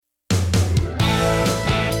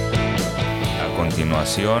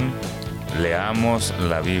continuación, leamos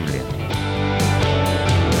la Biblia.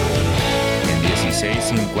 En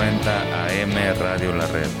 1650 AM Radio La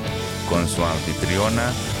Red, con su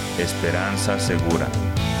anfitriona, Esperanza Segura.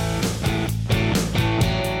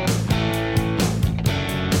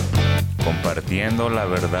 Compartiendo la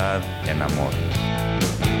verdad en amor.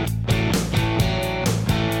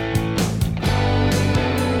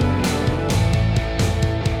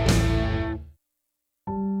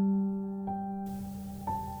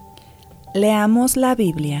 Leamos la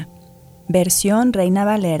Biblia, versión Reina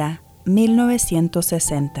Valera,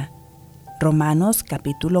 1960. Romanos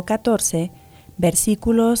capítulo 14,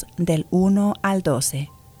 versículos del 1 al 12.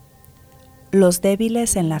 Los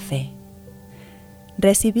débiles en la fe.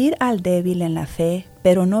 Recibir al débil en la fe,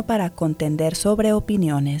 pero no para contender sobre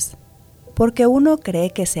opiniones, porque uno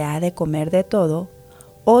cree que se ha de comer de todo,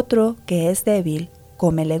 otro que es débil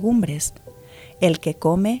come legumbres. El que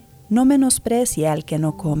come no menosprecie al que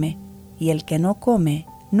no come, y el que no come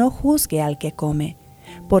no juzgue al que come,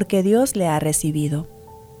 porque Dios le ha recibido.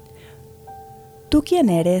 ¿Tú quién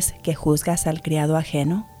eres que juzgas al criado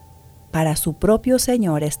ajeno? Para su propio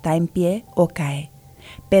Señor está en pie o cae,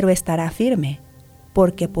 pero estará firme,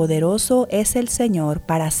 porque poderoso es el Señor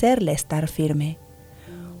para hacerle estar firme.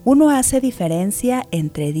 Uno hace diferencia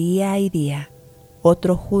entre día y día,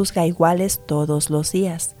 otro juzga iguales todos los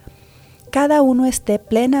días. Cada uno esté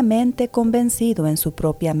plenamente convencido en su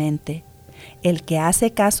propia mente. El que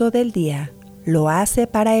hace caso del día, lo hace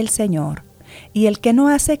para el Señor, y el que no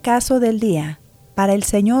hace caso del día, para el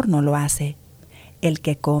Señor no lo hace. El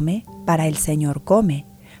que come, para el Señor come,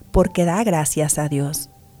 porque da gracias a Dios.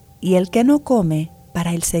 Y el que no come,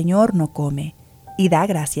 para el Señor no come, y da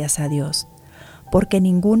gracias a Dios. Porque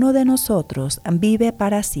ninguno de nosotros vive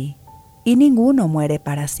para sí, y ninguno muere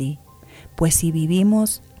para sí. Pues si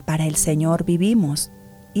vivimos, para el Señor vivimos,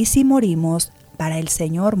 y si morimos, para el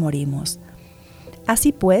Señor morimos.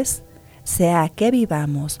 Así pues, sea que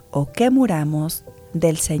vivamos o que muramos,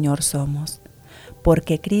 del Señor somos.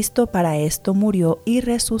 Porque Cristo para esto murió y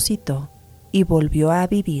resucitó, y volvió a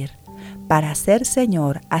vivir, para ser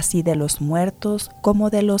Señor así de los muertos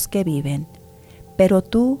como de los que viven. Pero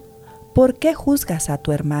tú, ¿por qué juzgas a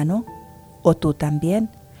tu hermano? O tú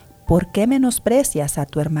también, ¿por qué menosprecias a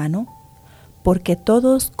tu hermano? Porque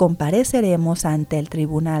todos compareceremos ante el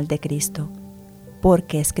tribunal de Cristo.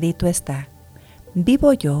 Porque escrito está: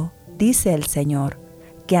 vivo yo, dice el Señor,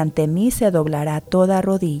 que ante mí se doblará toda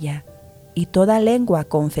rodilla, y toda lengua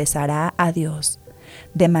confesará a Dios,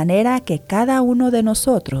 de manera que cada uno de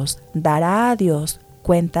nosotros dará a Dios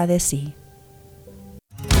cuenta de sí.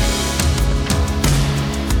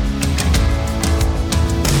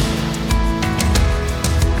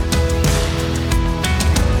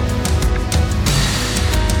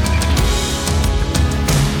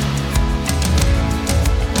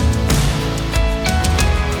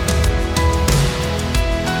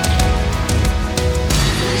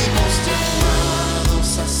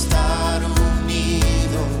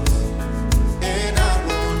 En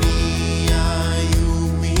armonía y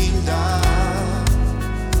humildad.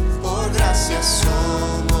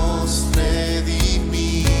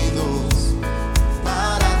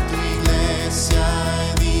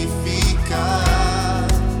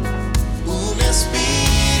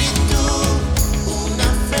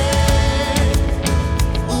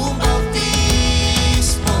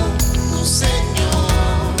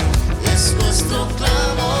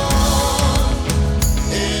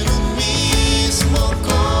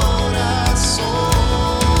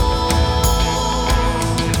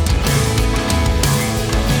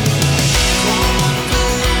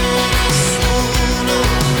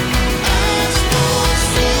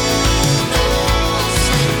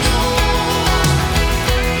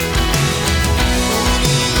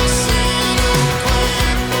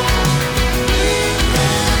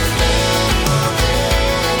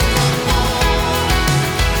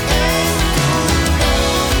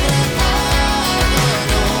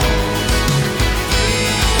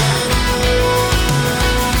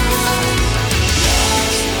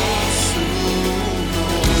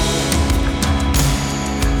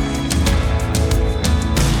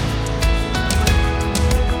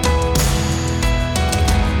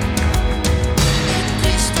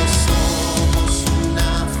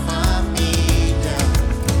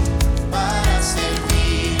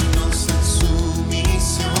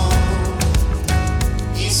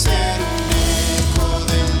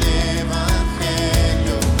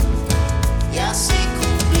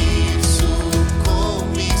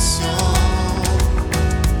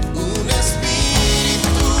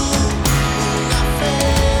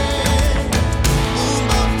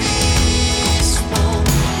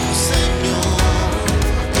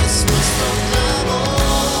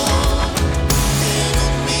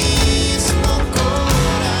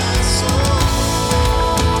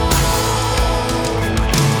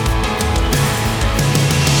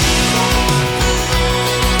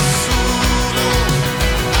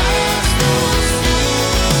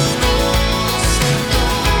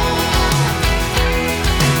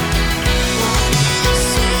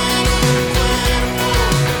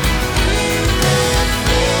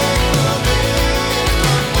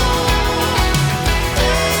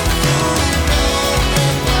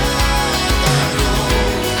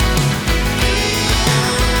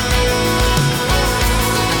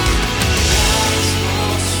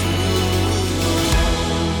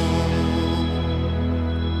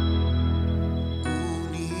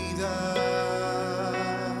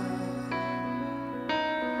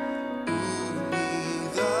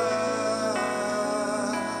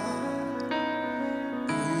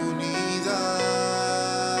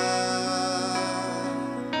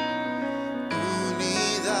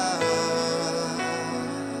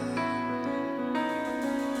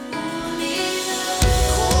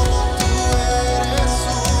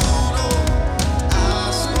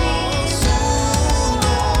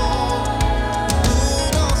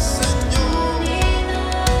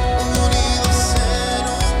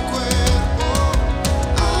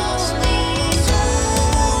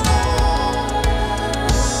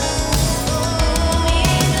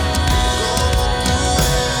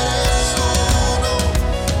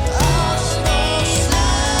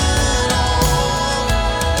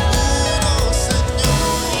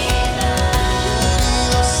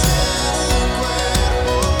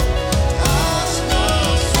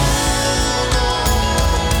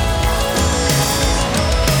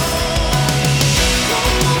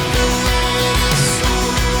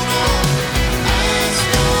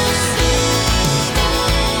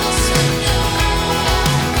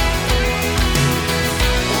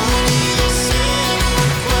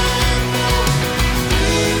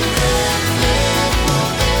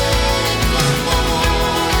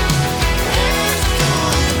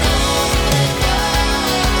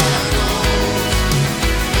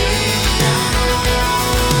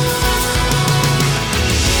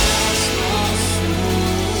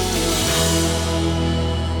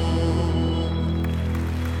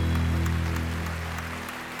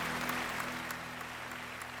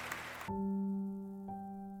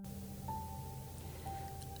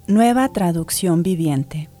 Nueva traducción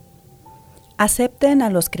viviente. Acepten a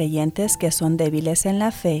los creyentes que son débiles en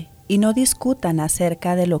la fe y no discutan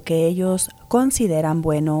acerca de lo que ellos consideran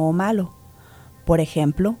bueno o malo. Por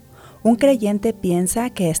ejemplo, un creyente piensa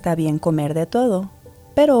que está bien comer de todo,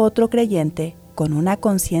 pero otro creyente, con una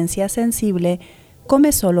conciencia sensible,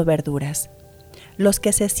 come solo verduras. Los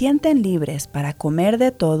que se sienten libres para comer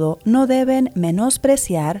de todo no deben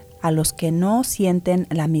menospreciar a los que no sienten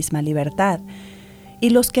la misma libertad, y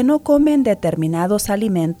los que no comen determinados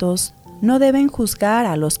alimentos no deben juzgar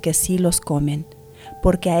a los que sí los comen,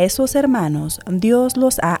 porque a esos hermanos Dios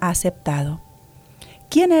los ha aceptado.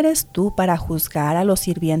 ¿Quién eres tú para juzgar a los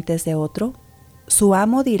sirvientes de otro? Su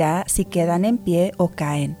amo dirá si quedan en pie o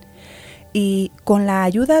caen, y con la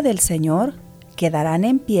ayuda del Señor quedarán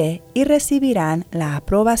en pie y recibirán la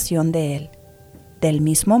aprobación de Él. Del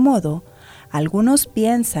mismo modo, algunos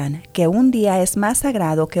piensan que un día es más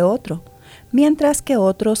sagrado que otro, mientras que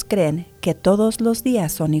otros creen que todos los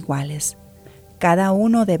días son iguales. Cada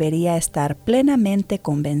uno debería estar plenamente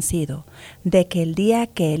convencido de que el día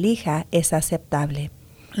que elija es aceptable.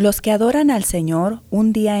 Los que adoran al Señor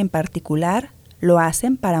un día en particular lo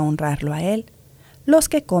hacen para honrarlo a Él. Los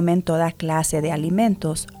que comen toda clase de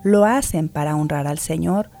alimentos lo hacen para honrar al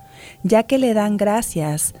Señor, ya que le dan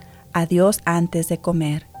gracias a Dios antes de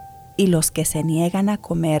comer. Y los que se niegan a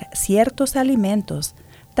comer ciertos alimentos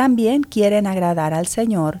también quieren agradar al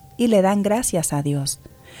Señor y le dan gracias a Dios,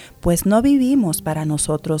 pues no vivimos para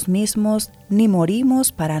nosotros mismos ni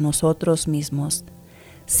morimos para nosotros mismos.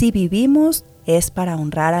 Si vivimos es para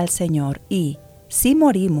honrar al Señor y, si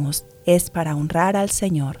morimos, es para honrar al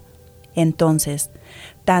Señor. Entonces,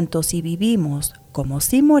 tanto si vivimos como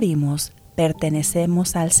si morimos,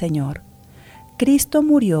 pertenecemos al Señor. Cristo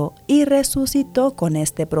murió y resucitó con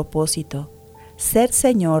este propósito: ser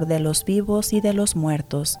Señor de los vivos y de los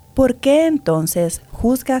muertos. ¿Por qué entonces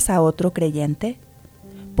juzgas a otro creyente?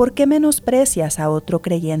 ¿Por qué menosprecias a otro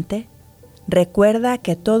creyente? Recuerda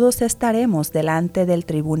que todos estaremos delante del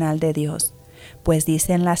tribunal de Dios, pues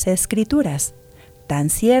dicen las Escrituras: tan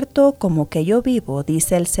cierto como que yo vivo,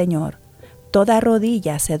 dice el Señor, toda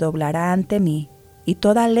rodilla se doblará ante mí, y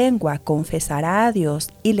toda lengua confesará a Dios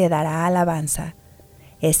y le dará alabanza.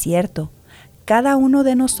 Es cierto, cada uno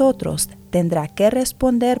de nosotros tendrá que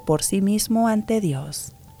responder por sí mismo ante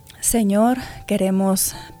Dios. Señor,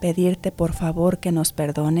 queremos pedirte por favor que nos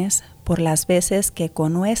perdones por las veces que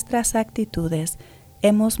con nuestras actitudes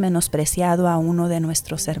hemos menospreciado a uno de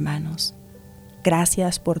nuestros hermanos.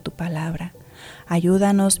 Gracias por tu palabra.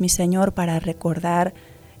 Ayúdanos, mi Señor, para recordar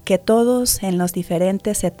que todos en las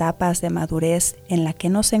diferentes etapas de madurez en la que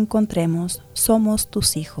nos encontremos somos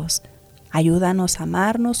tus hijos. Ayúdanos a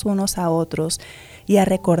amarnos unos a otros y a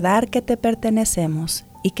recordar que te pertenecemos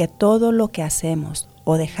y que todo lo que hacemos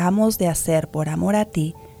o dejamos de hacer por amor a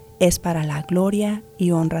ti es para la gloria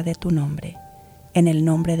y honra de tu nombre. En el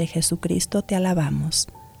nombre de Jesucristo te alabamos.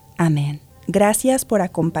 Amén. Gracias por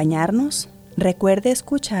acompañarnos. Recuerde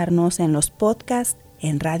escucharnos en los podcasts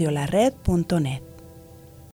en radiolared.net.